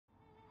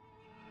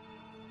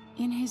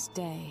In his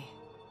day,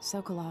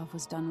 Sokolov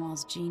was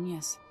Dunwall's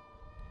genius.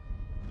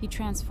 He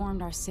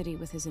transformed our city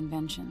with his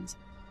inventions.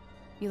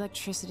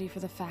 Electricity for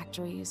the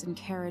factories and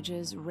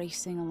carriages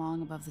racing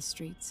along above the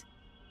streets.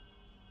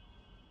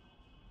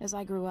 As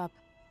I grew up,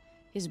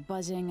 his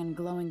buzzing and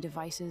glowing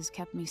devices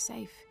kept me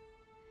safe.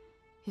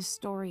 His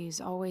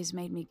stories always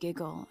made me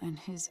giggle, and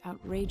his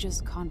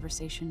outrageous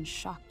conversations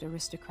shocked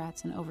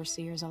aristocrats and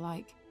overseers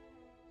alike.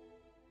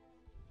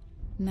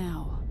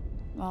 Now,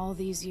 all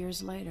these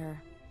years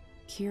later,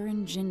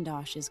 Kirin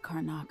Jindosh is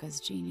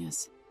Karnaka's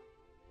genius.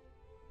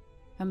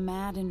 A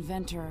mad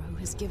inventor who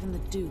has given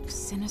the Duke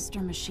sinister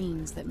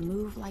machines that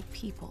move like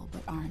people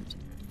but aren't.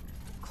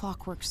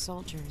 Clockwork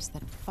soldiers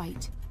that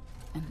fight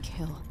and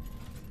kill.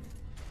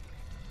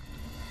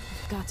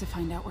 I've got to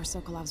find out where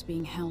Sokolov's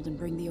being held and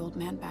bring the old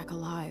man back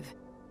alive.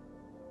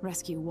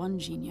 Rescue one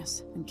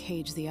genius and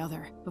cage the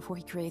other before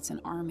he creates an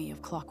army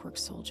of clockwork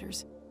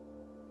soldiers.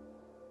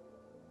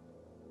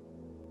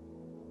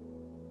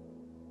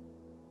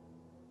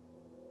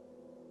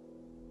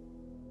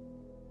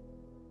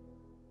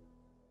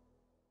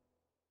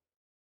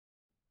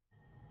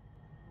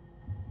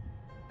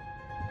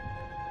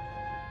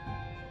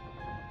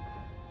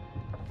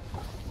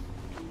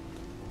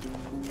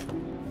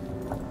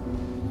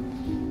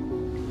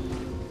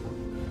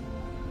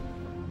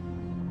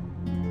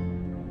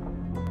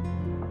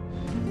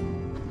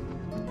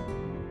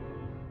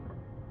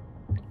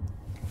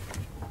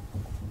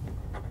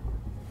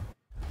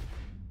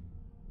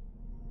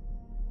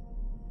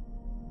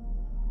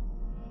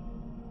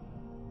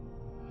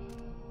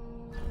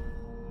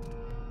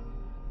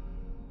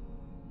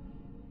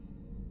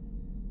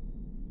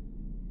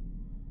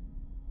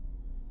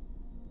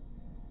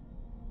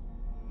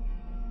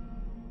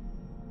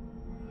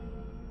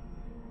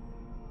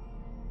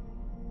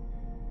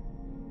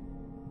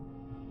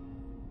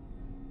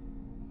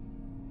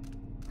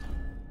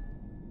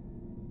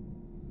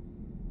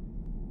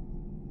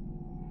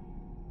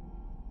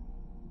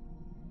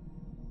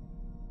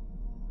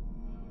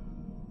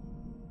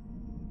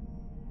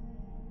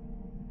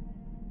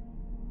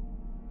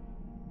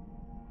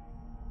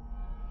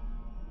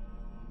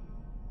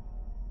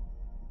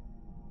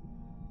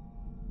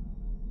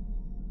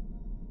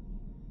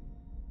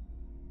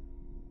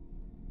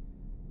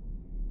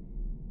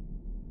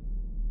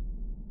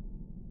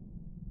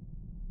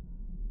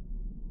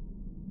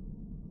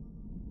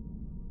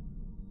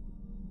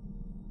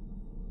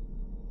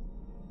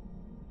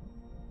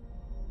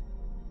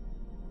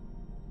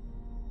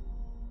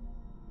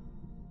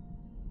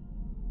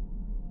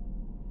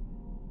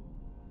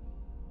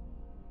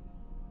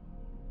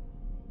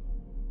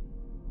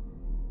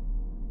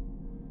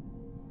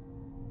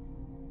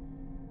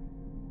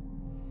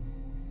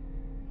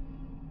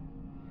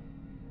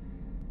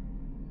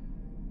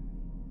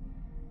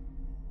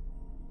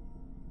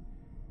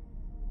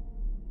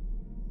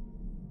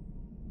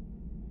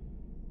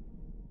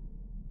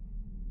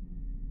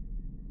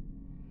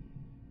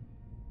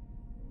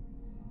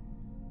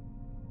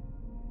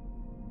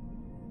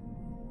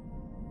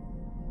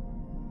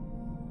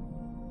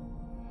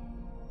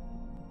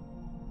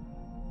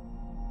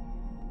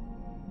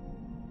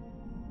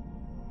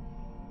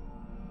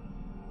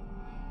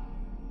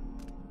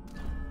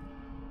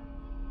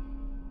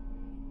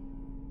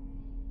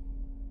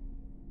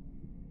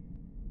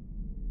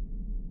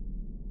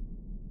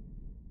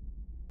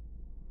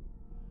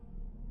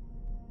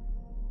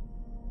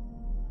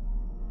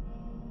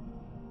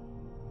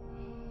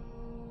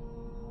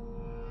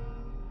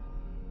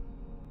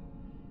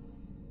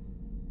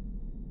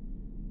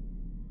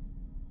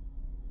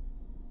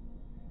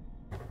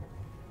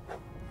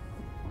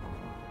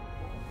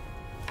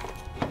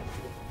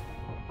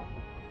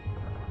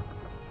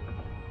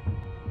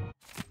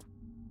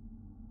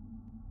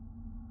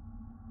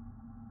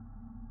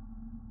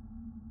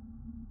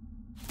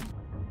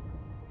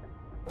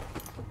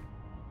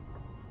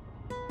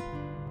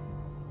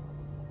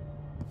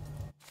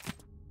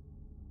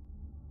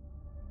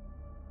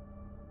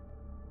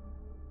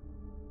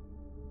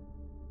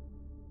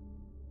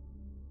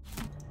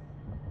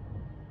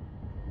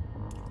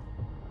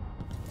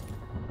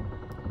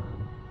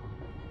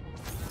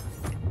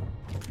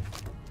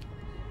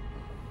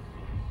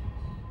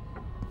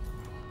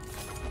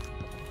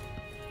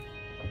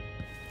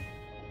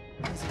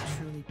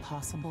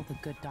 Possible the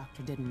good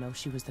doctor didn't know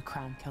she was the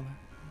crown killer?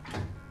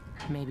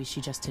 Maybe she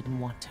just didn't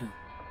want to.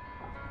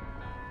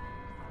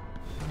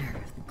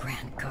 Nerve, the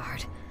Grand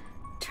Guard.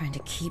 Trying to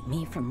keep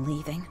me from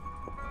leaving.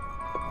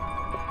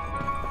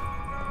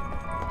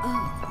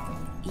 Oh,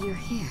 you're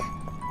here.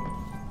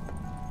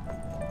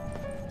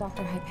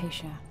 Dr.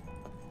 Hypatia,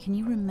 can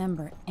you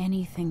remember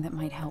anything that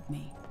might help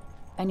me?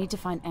 I need to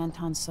find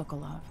Anton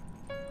Sokolov.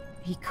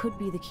 He could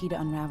be the key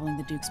to unraveling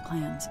the Duke's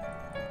plans.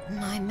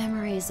 My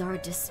memories are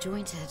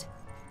disjointed.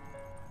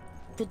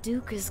 The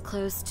Duke is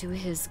close to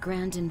his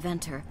grand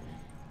inventor,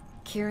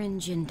 Kirin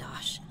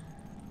Jindosh.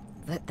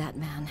 But that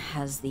man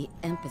has the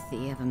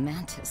empathy of a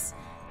mantis.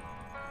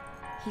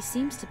 He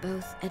seems to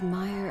both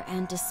admire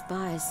and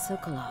despise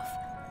Sokolov.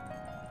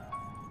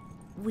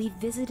 We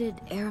visited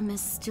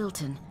Aramis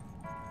Stilton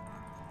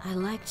I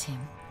liked him.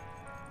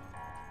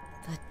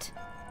 But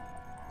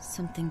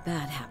something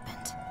bad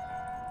happened.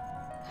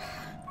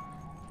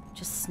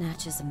 Just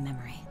snatches of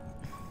memory.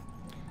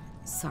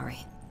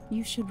 Sorry.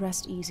 You should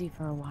rest easy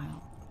for a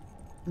while.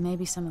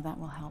 Maybe some of that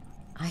will help.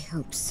 I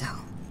hope so.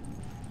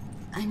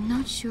 I'm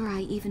not sure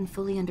I even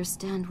fully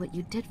understand what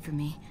you did for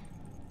me,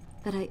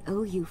 but I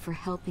owe you for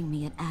helping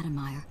me at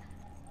Adamire.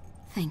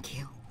 Thank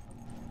you.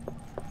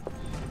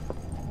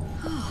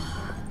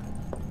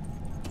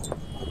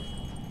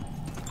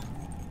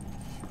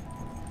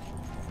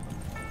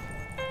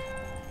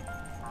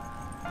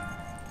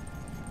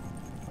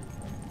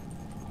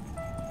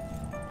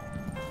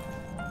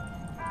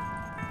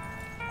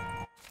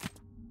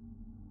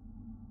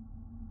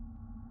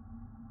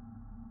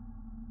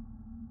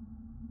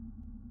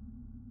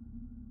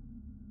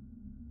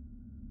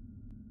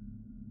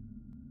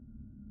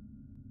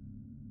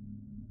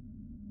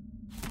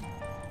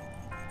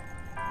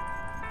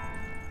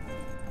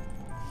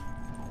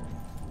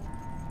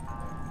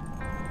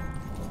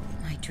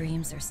 My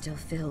dreams are still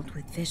filled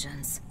with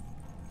visions,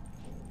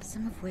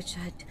 some of which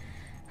I'd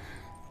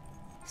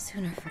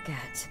sooner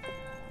forget.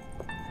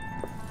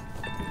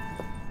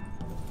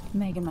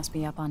 Megan must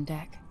be up on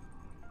deck.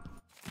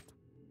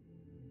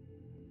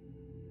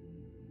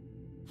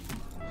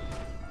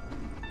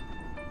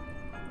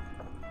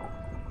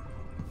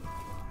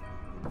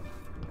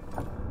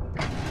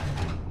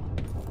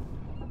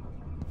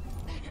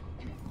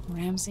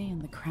 Ramsey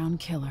and the Crown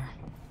Killer.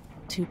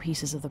 2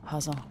 pieces of the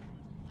puzzle.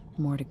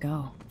 More to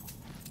go.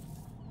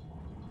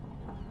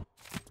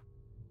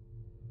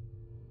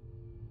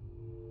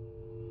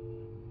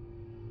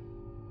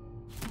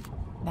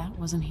 That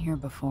wasn't here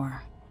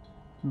before.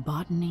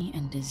 Botany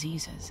and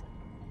diseases.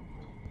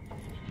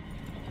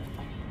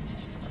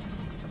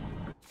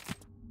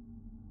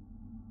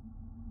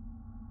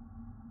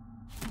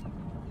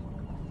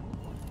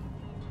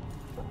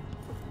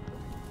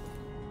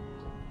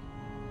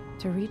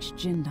 To reach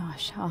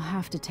Jindosh, I'll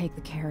have to take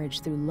the carriage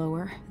through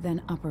Lower,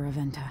 then Upper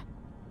Aventa.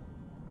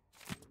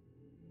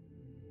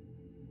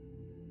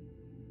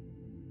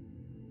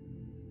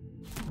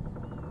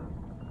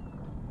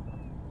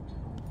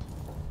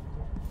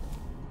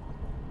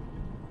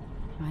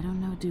 I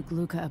don't know Duke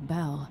Luca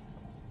Abel,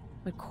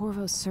 but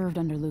Corvo served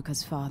under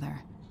Luca's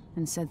father,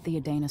 and said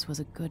Theodanis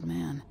was a good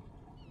man.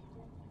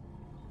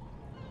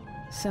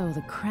 So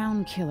the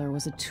Crown Killer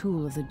was a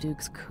tool of the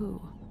Duke's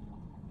coup.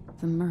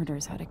 The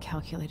murders had a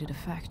calculated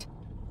effect.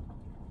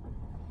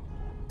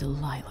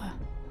 Delilah.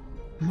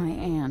 My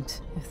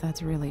aunt, if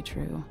that's really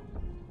true.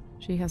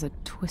 She has a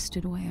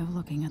twisted way of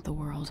looking at the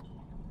world.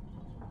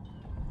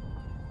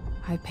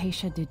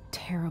 Hypatia did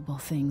terrible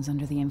things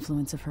under the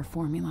influence of her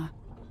formula,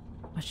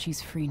 but she's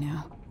free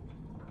now.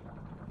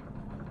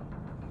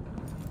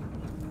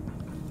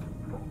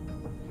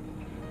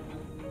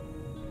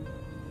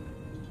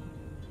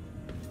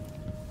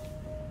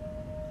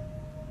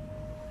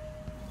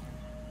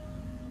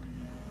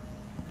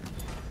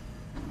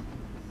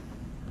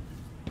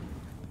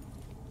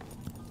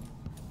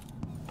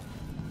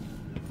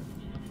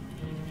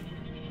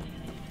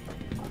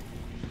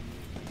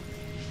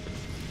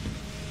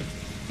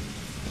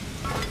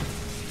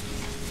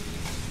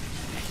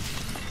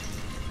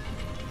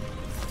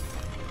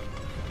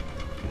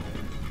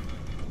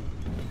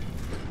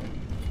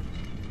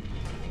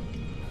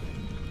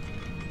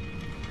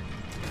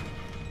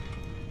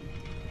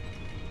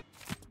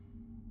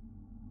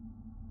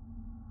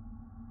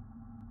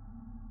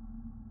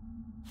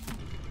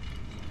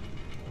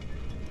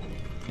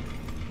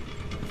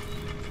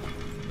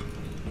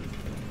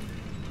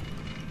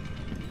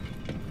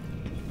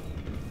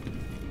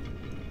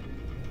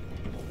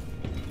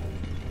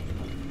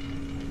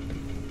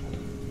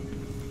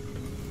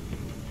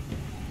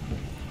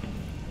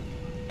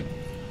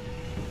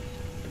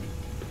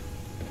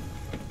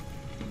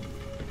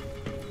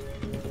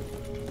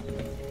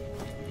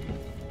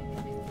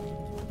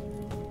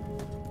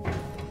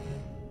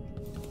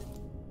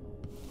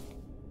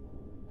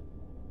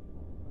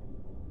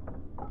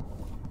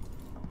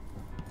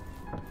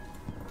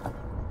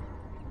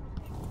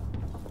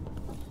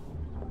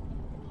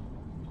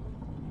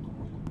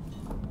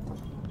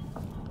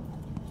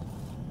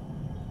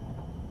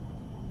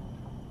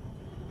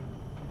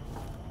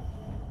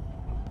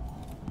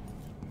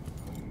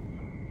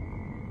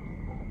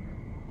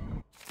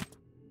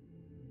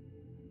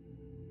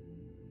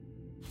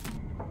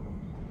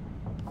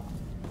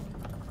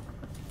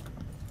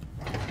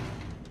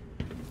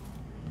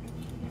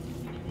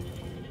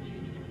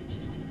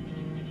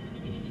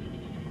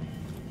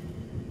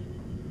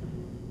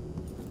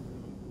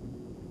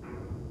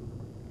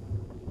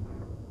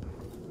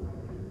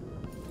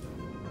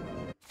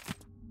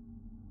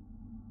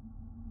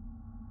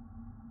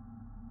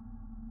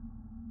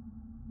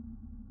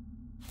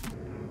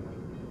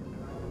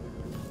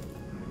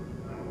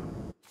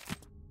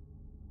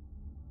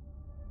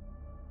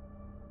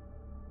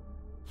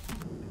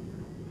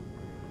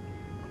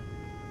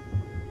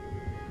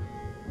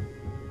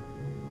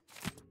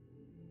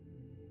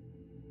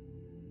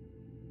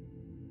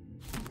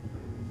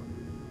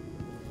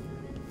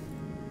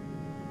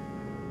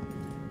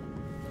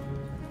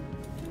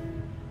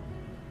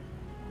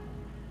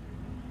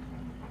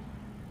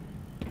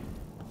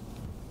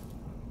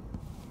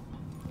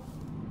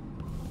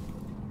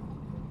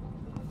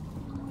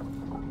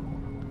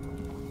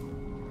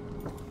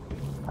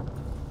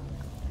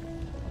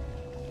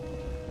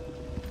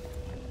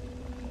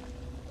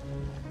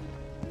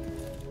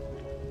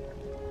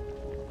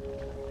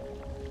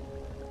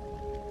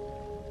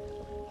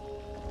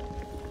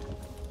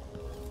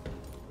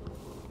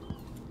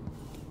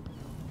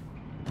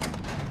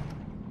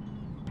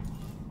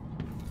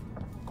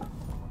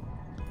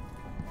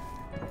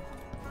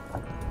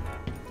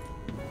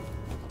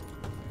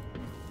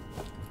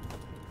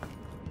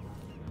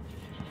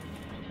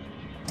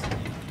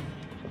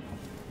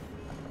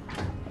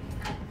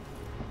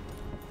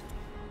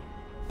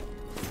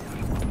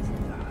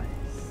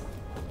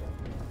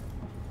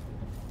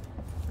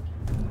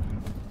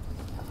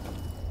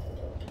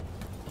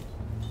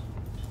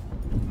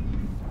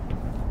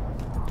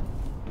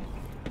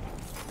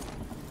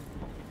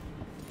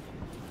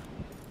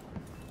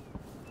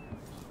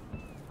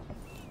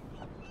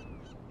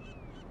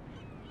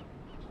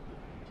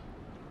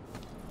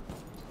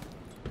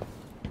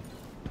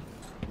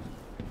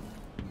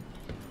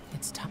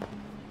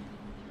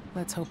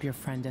 Let's hope your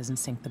friend doesn't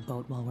sink the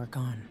boat while we're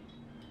gone.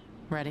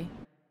 Ready?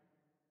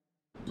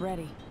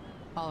 Ready.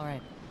 All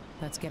right,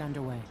 let's get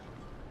underway.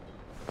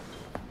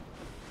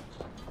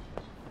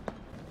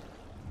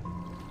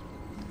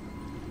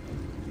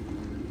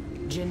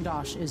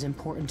 Jindosh is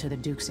important to the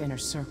Duke's inner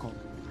circle.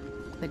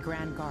 The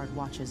Grand Guard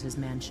watches his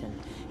mansion,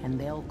 and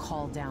they'll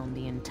call down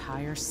the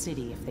entire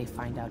city if they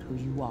find out who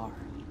you are.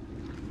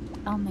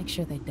 I'll make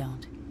sure they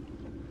don't.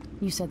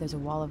 You said there's a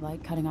wall of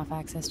light cutting off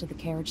access to the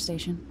carriage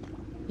station?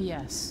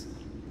 Yes,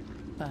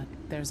 but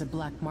there's a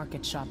black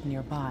market shop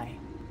nearby.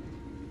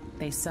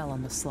 They sell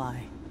on the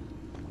sly.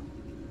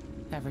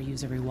 Ever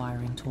use a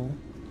rewiring tool?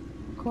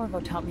 Corvo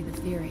taught me the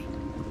theory.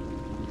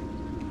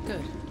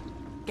 Good.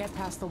 Get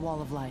past the wall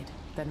of light,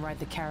 then ride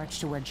the carriage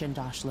to where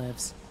Jindosh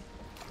lives.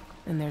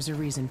 And there's a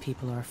reason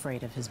people are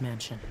afraid of his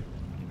mansion.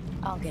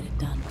 I'll get it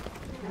done.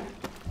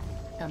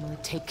 Emily,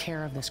 take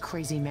care of this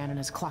crazy man and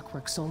his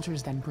clockwork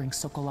soldiers, then bring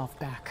Sokolov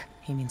back.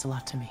 He means a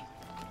lot to me.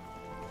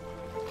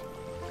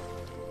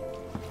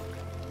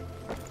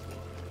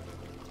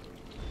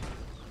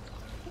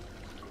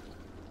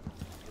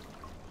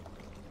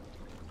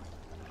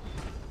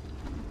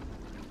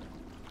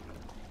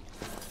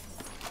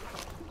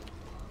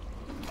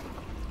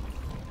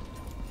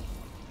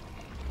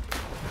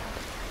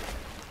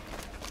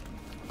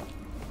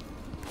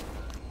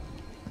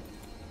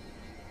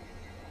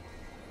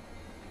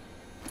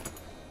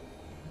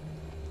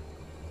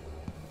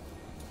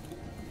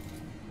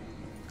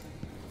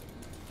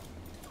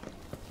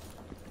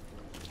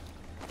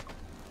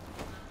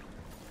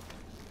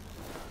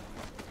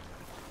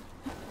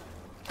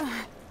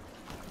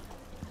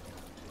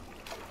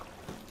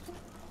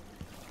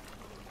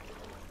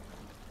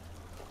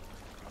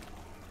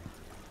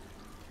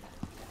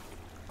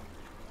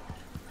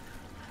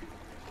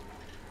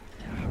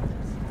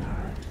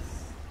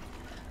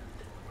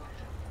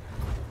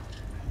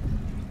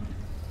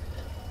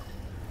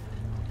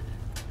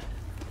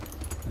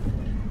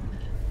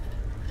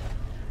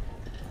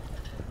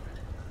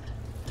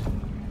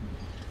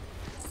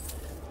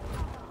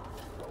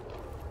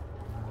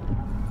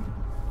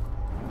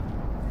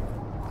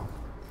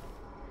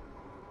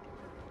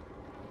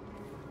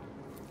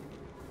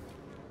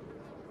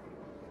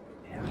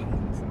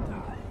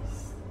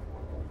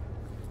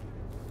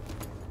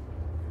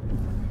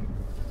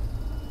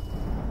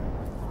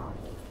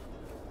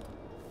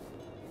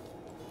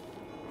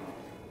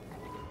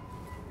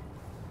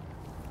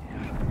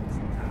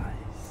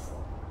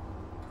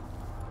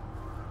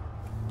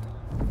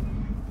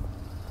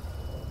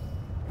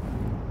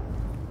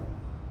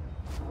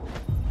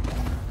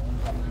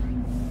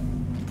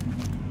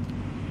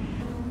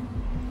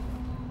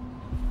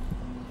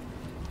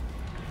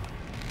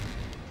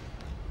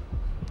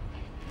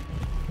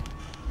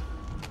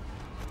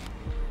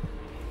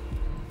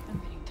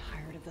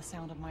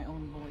 Sound of my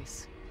own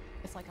voice.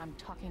 It's like I'm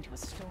talking to a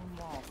stone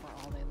wall for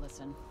all they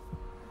listen.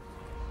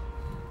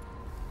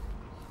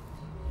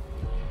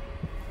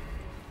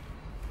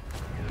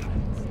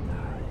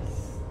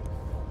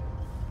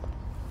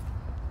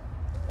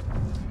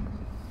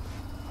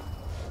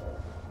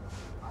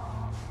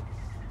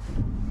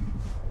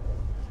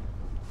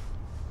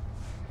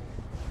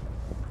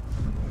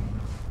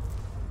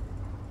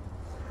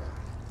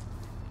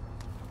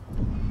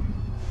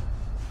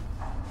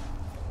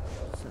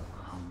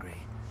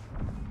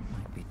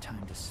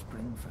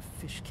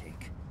 Fish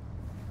cake.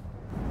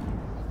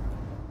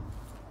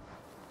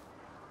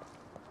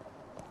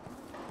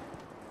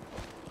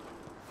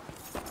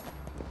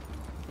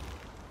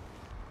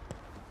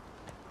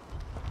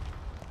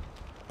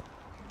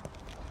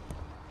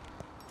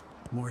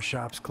 More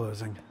shops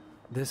closing.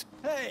 This...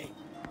 Hey!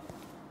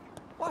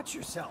 Watch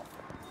yourself!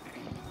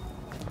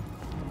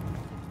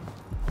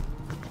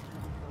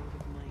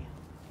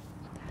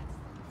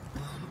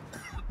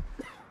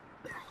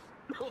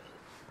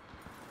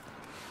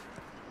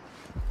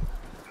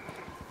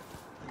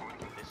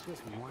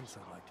 Just once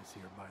I'd like to see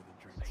her buy the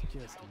drinks.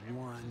 Just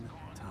one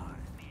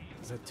time.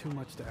 Is that too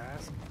much to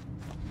ask?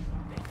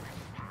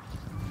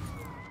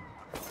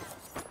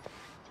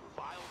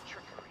 Vile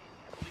trickery,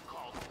 Emily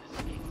called it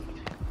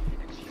escaped.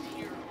 And she's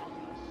here on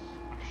us.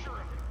 I'm sure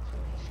of it.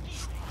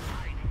 Scheming,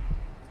 hiding.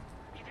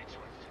 Be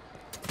vigilant.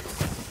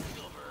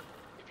 Kill her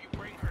if you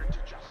bring her to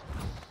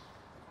justice.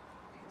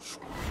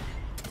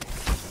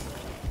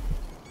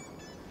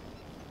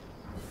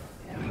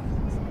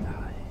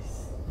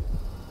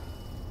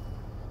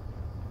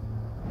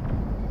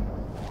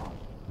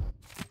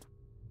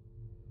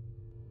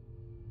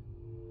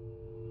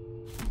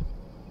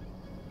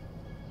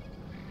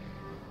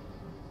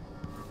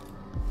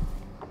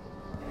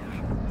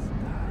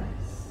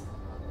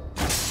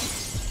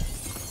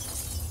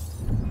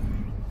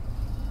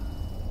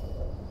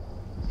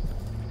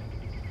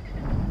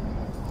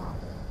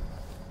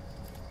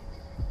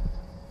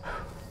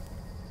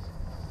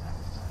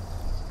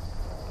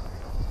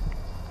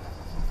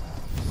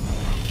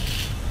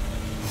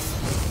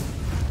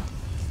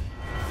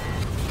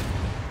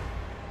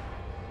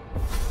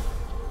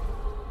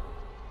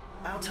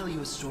 I'll tell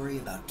you a story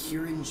about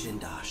Kirin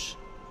Jindosh,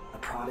 a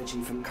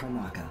prodigy from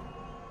Karnaca.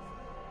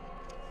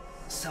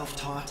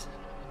 Self-taught,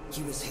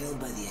 he was hailed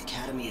by the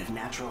Academy of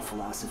Natural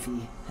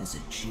Philosophy as a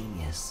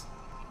genius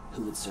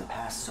who would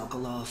surpass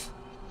Sokolov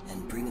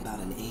and bring about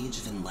an age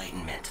of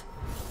enlightenment.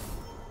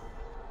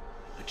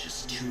 But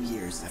just 2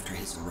 years after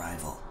his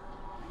arrival,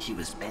 he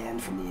was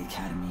banned from the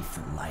Academy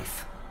for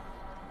life,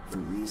 for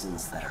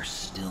reasons that are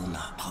still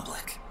not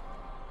public.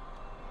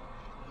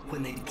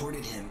 When they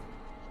deported him,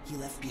 he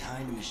left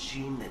behind a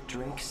machine that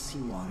drank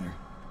seawater,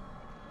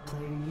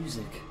 playing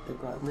music that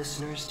brought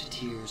listeners to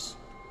tears.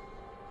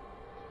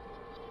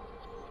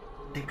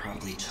 They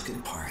probably took it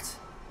apart,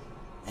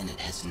 and it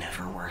has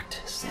never worked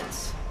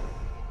since.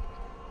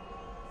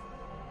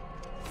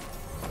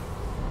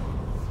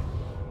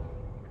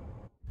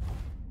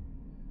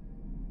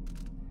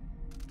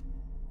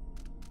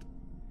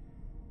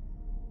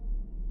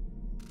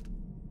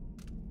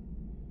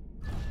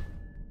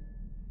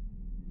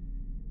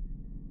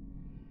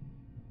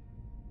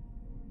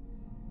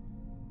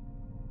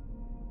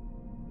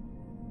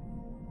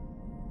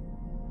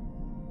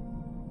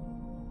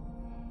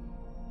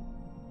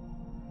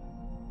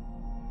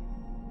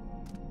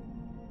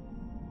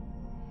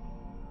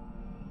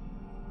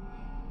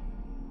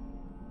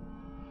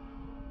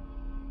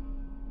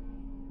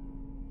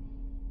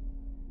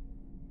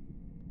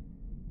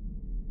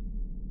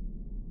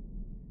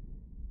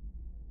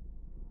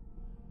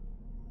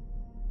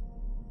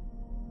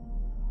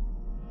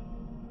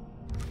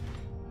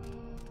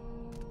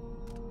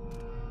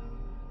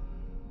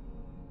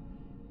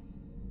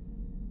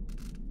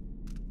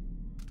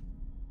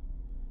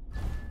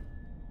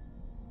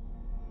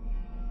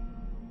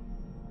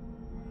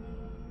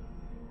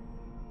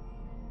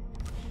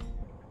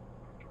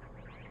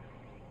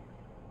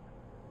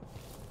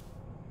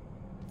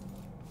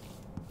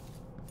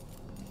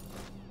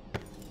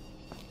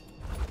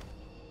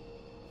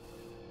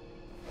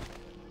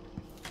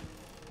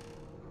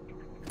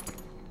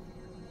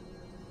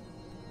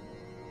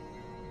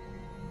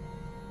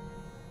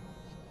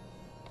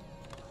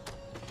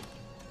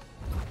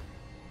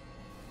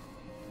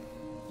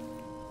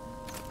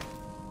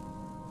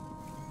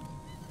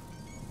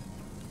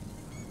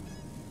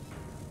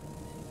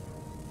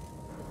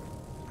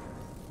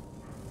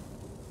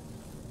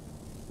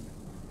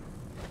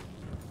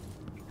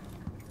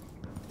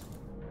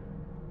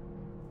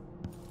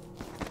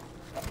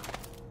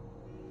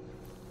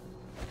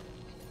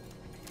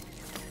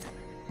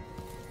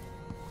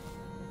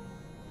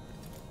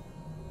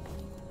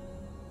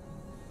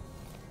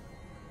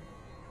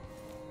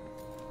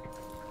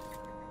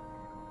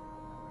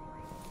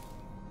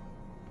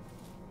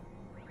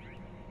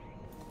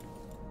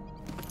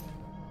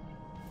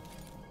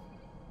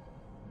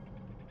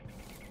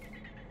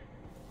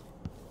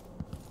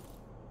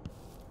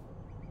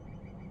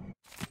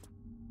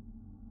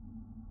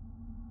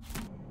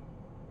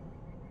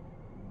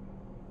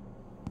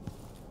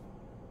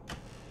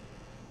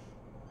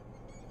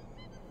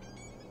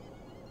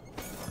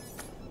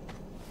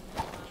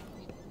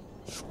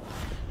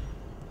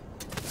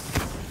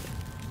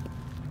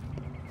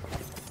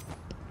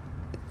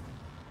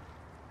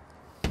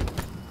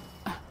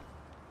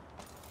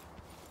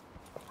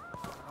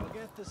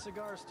 The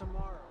cigars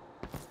tomorrow.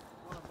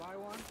 Want to buy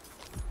one?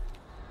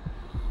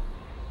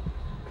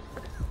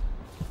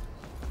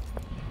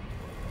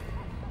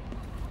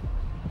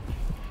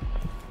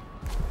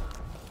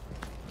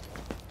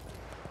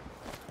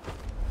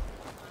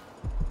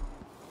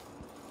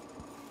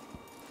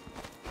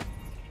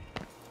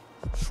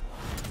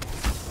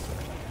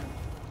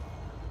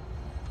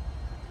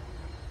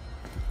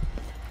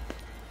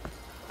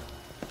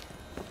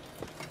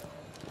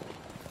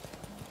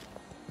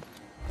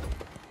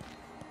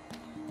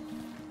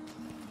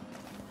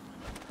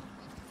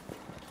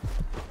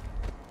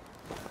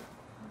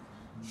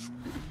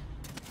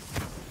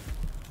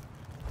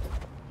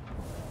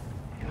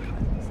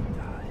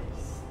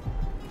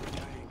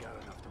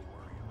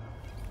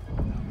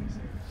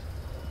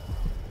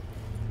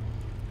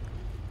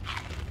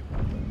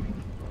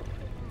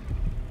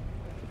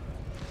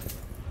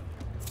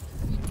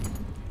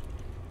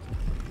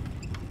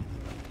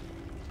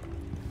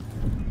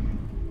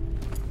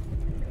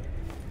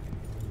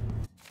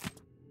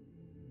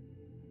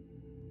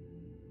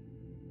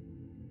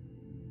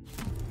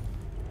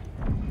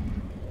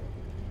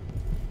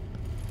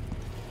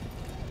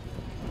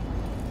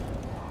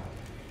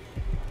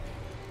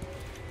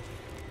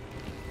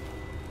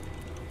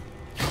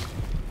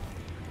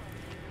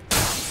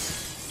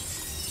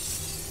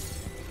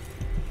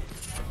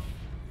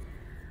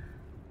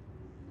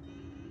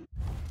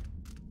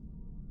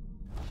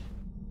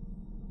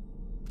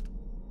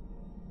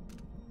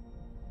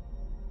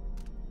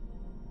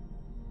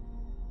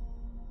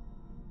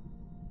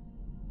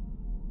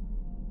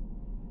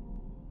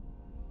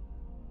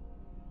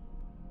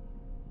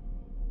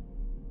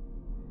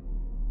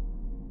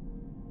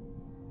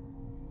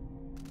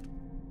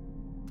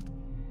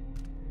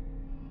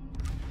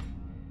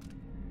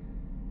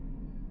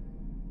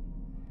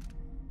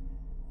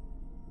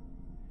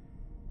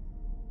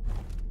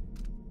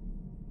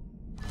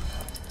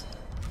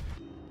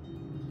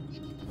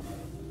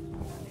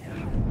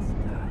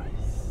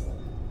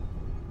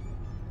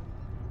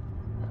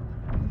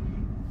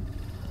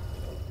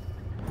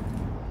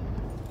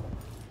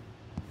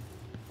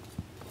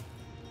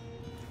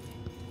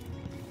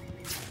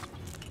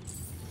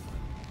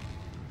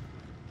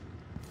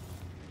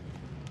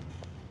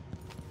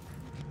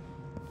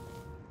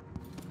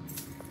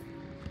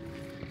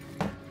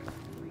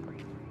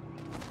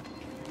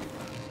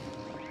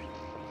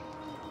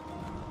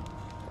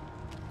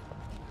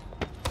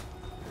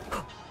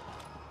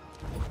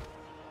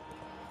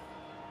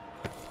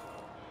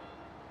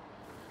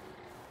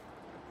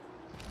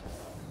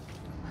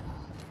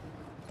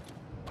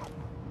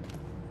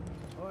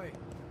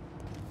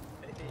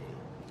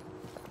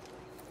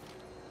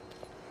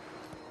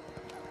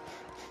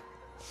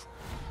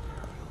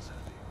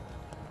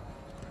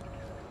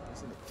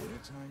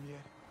 time yet?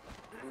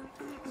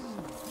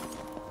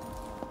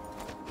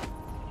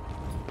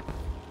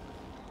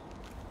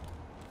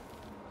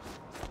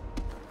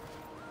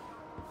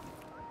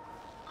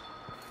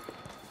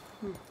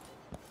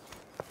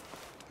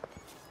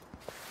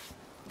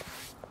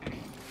 I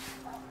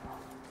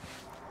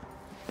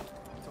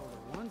told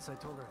her once, I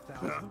told her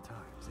 1,000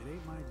 times. It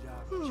ain't my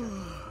job to check her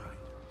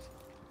grinders.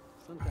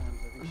 Sometimes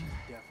I think she's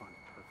deaf on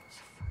purpose.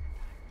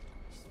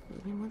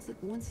 I mean,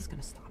 when's this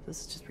gonna stop?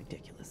 This is just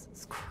ridiculous.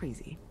 It's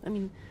crazy. I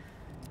mean,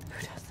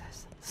 who does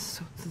this?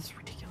 This is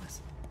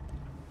ridiculous.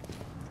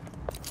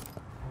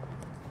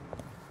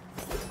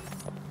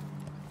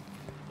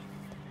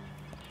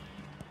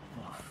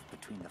 Oh,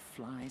 between the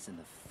flies and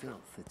the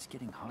filth, it's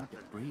getting hard to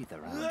breathe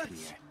around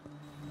here.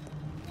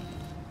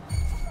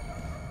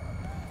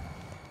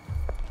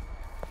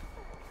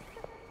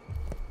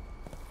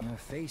 Your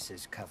face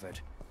is covered.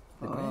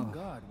 The Grand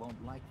Guard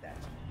won't like that.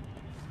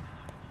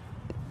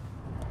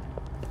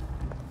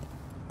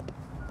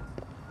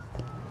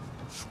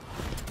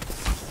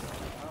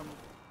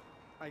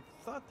 I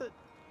thought that...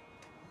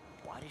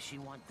 Why does she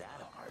want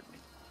that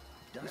apartment?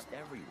 Dust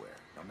everywhere,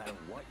 no matter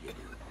what you do.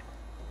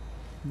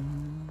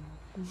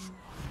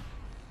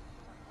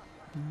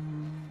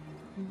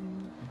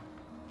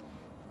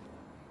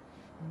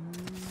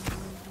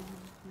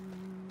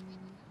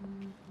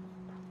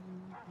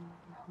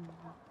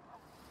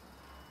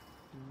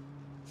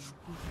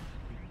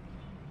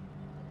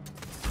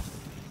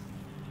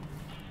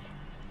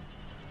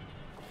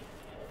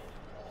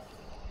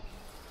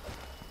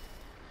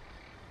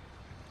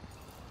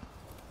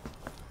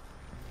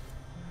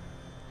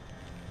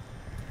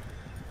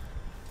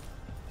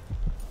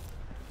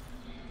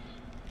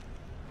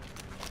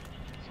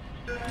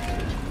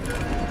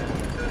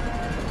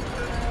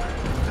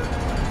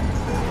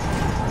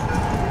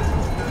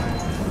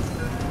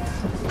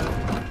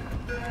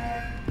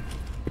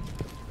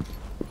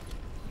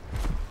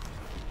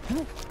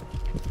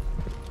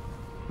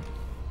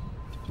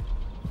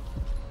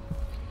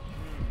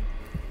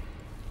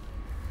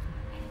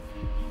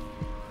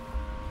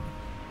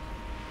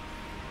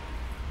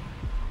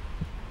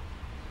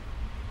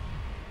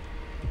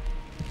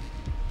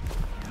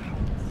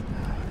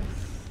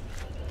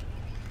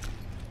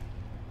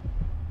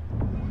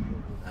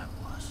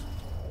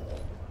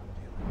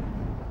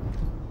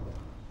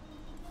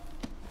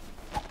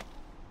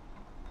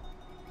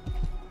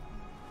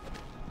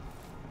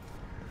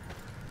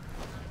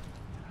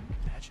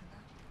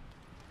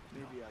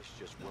 Maybe I should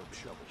just work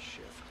shovel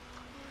shift.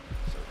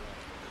 So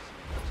that's when this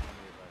was telling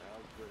me about how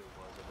good it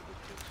was under the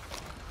Duke's.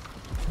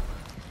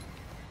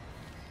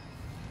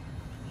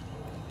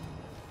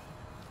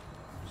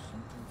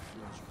 Something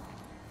feels wrong.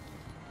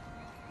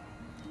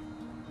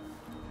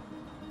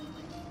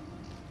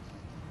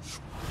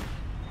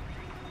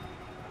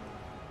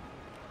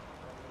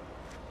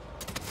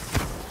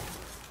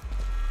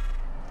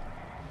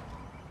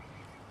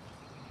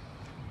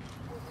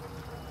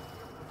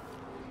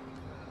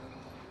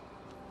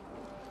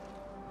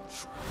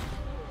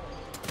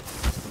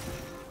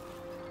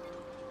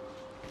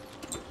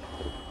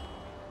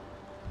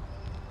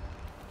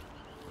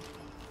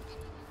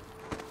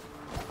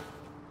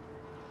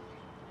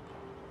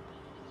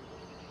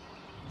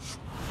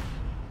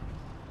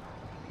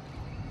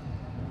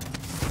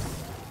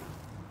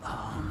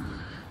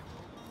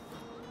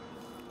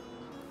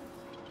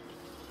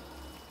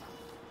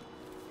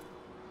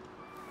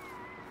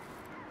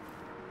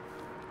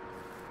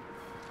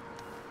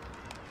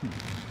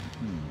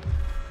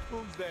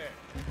 Who's there?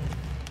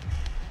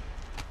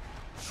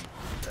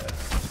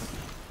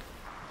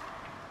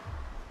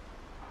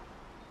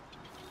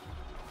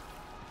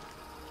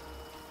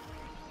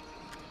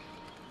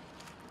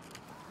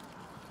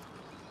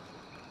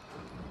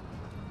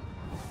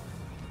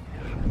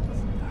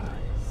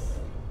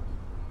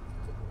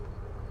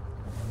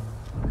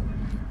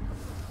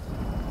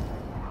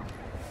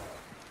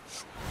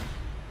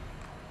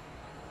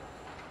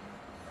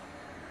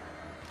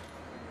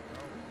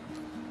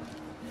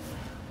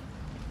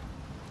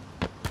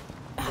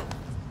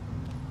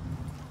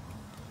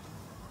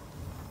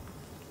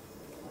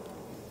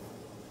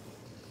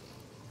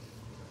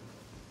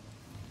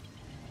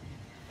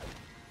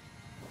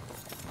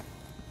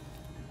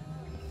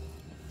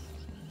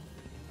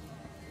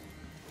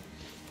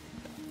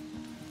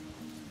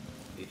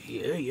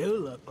 You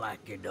look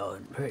like you're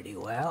doing pretty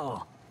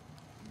well.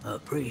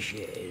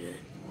 Appreciate it.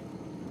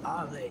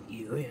 I'll let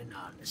you in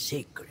on the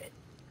secret.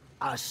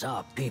 I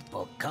saw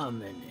people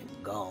coming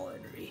and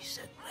going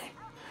recently,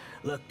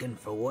 looking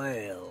for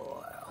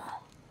whale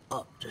oil,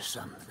 up to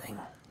something.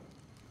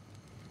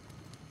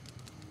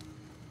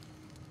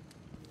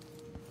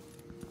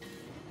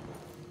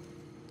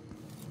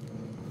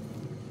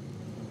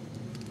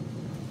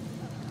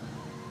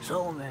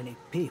 So many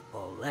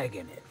people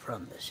legging it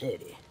from the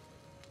city.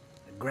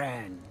 The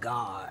Grand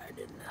Guard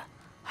and the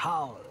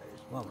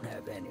Howlers won't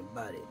have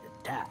anybody to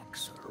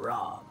tax or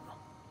rob.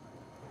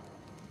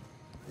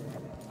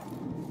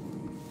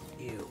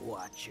 You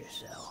watch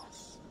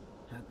yourself.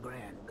 The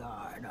Grand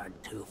Guard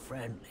aren't too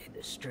friendly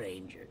to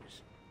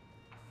strangers.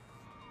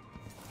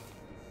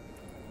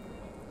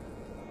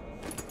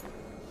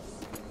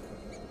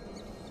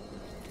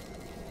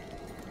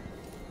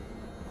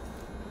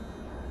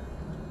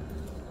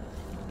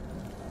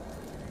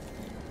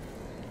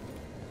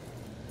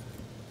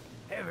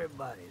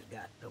 Everybody's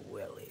got the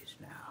willies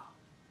now.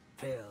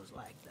 Feels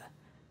like the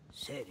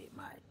city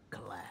might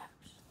collapse.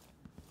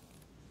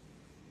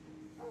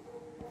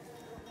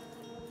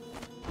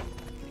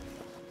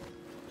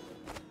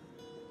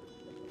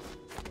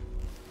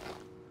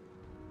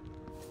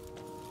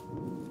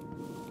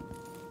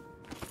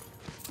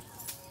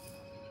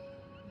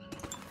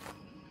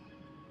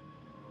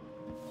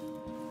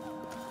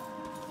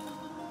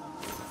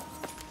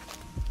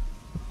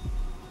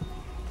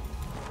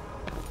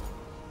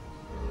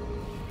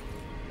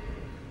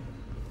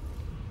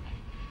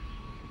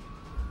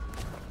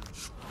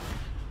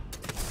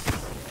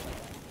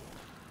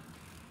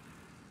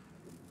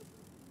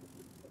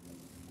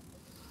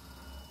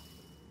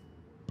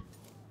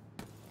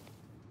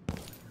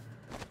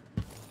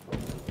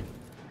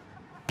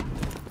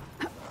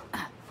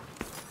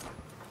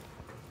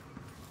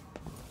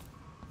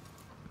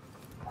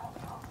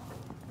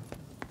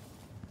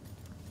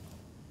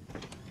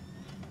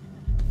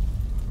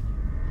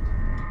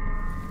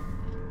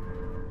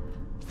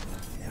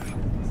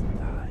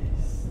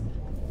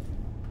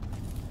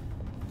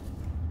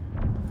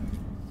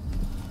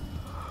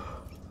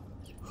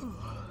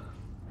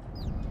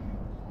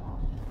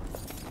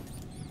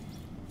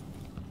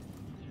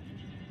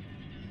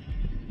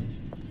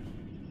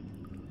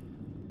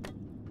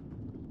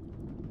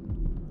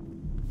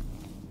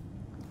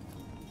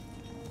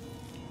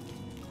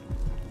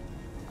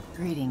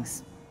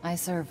 Greetings. I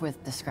serve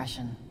with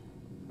discretion.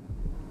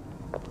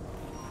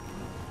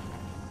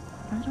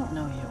 I don't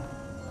know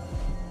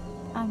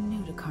you. I'm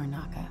new to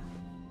Karnaca.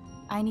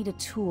 I need a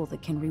tool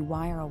that can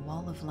rewire a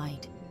wall of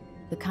light,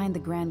 the kind the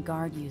Grand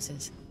Guard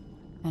uses,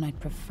 and I'd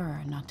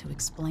prefer not to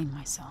explain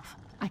myself.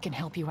 I can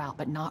help you out,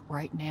 but not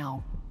right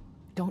now.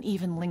 Don't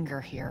even linger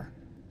here.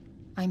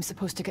 I'm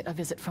supposed to get a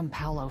visit from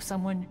Paolo,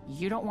 someone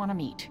you don't want to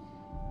meet.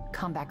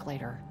 Come back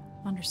later.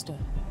 Understood.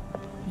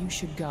 You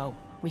should go.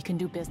 We can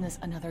do business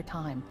another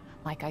time.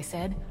 Like I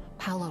said,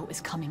 Paolo is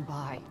coming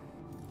by.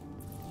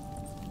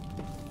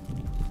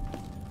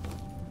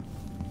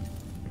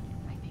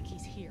 I think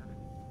he's here.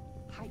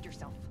 Hide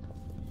yourself.